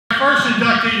first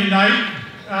inductee tonight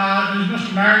is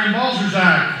Mr. Marion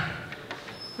Balcerzak.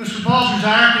 Mr.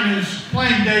 Balcerzak, in his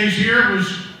playing days here,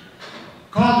 was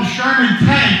called the Sherman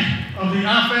Tank of the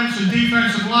offense and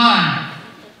defensive line.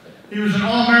 He was an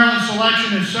All-Maryland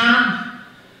selection at center,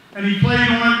 and he played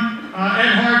on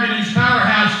Ed Hargan's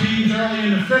powerhouse teams early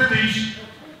in the 50s,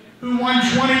 who won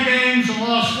 20 games and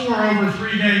lost 4 over a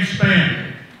 3-game span.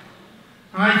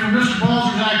 All right, for Mr.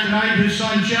 Balcerzak tonight, his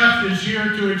son Jeff is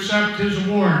here to accept his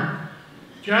award.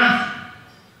 Jeff?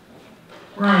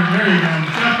 Right, there you go.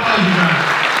 Jeff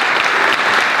Balcerzak.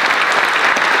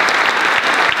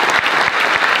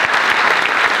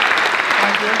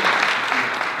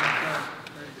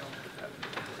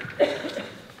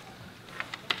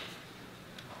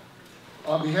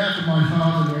 On behalf of my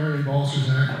father, Marion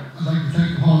Balcerzak, I'd like to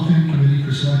thank the Hall of Fame Committee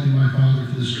for selecting my father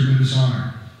for this tremendous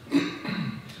honor.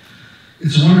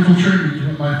 It's a wonderful tribute to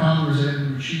what my father was able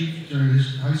to achieve during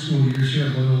his high school years here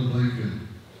at Loyola Blakefield.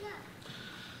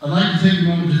 I'd like to take a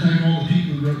moment to thank all the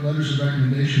people who wrote letters of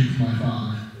recommendation for my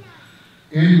father.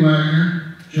 Andy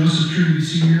Wagner, Joseph Trinity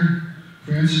Sr.,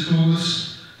 Francis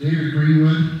Colas, David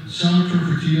Greenwood, Salvatore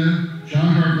Fertitta,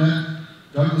 John Hartnett,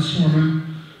 Douglas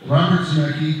Foreman, Robert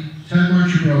Zemecki, Ted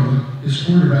Marchibrova, his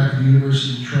quarterback at the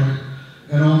University of Detroit,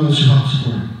 and all those who helped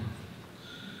support him.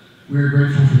 We are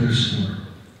grateful for their support.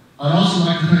 I'd also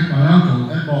like to thank my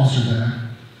uncle, Ed Balcerzak,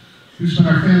 who's been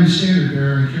our family standard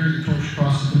bearer and carried the torch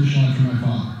across the finish line for my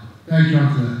father. Thank you,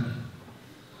 Uncle Ed.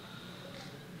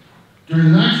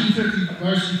 During the 1950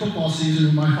 varsity football season,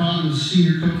 when my father was a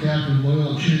senior co-captain of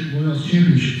Loyola's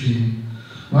championship team,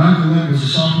 my Uncle Ed was a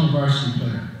sophomore varsity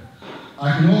player.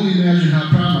 I can only imagine how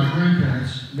proud my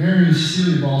grandparents, Marion and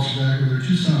Cecilia Balcerzak, with their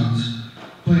 2 sons,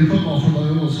 playing football for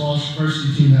Loyola's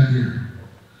varsity team that year.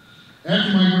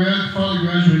 After my father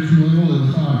graduated from Loyola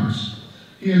with honors,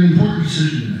 he had an important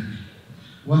decision to make,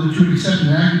 whether to accept an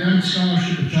academic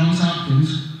scholarship at Johns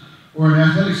Hopkins or an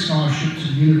athletic scholarship to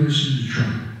the University of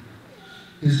Detroit.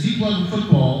 His deep love of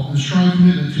football and strong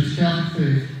commitment to his Catholic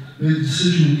faith made the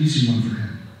decision an easy one for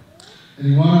him, and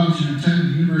he went on to attend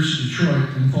the University of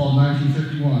Detroit in the fall of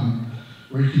 1951,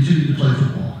 where he continued to play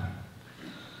football.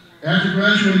 After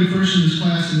graduating first in his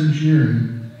class in engineering,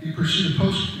 he pursued a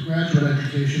postgraduate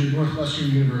education at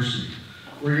Northwestern University,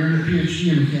 where he earned a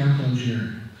PhD in mechanical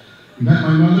engineering. He met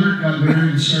my mother, got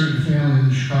married, and started a family in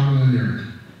the Chicagoland area.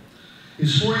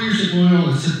 His 4 years at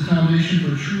Loyola set the foundation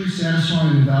for a truly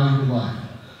satisfying and valuable life.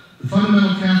 The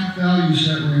fundamental Catholic values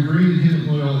that were ingrained in him at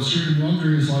Loyola served him well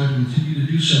during his life and continue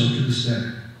to do so to this day.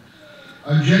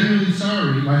 I'm genuinely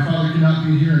sorry my father could not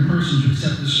be here in person to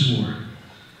accept this award.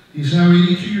 He is now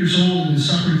 82 years old and is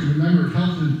suffering from a number of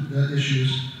health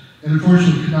issues, and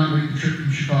unfortunately could not make the trip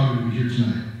from Chicago to be here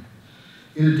tonight.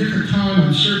 In a different time,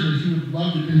 I'm certain that he would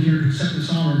love to have been here to accept this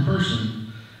honor in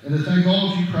person, and to thank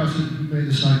all of you present who made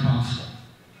this night possible.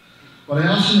 But I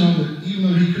also know that even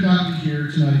though he could not be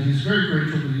here tonight, he is very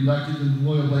grateful to be elected into the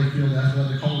Loyola Blakefield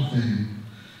Athletic Hall of Fame,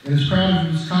 and is proud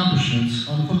of his accomplishments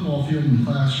on the football field and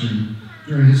classroom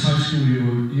during his high school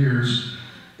years,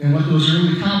 and what those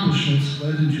early accomplishments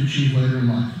led him to achieve later in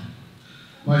life.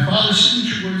 My father's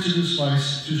signature words of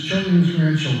advice to his children and his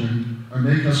grandchildren are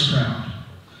 "make us proud."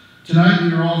 Tonight,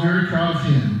 we are all very proud of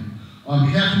him. On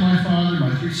behalf of my father,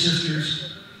 my 3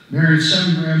 sisters, Marion's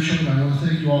 7 grandchildren, I want to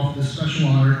thank you all for this special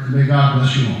honor, and may God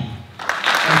bless you all.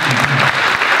 Thank you.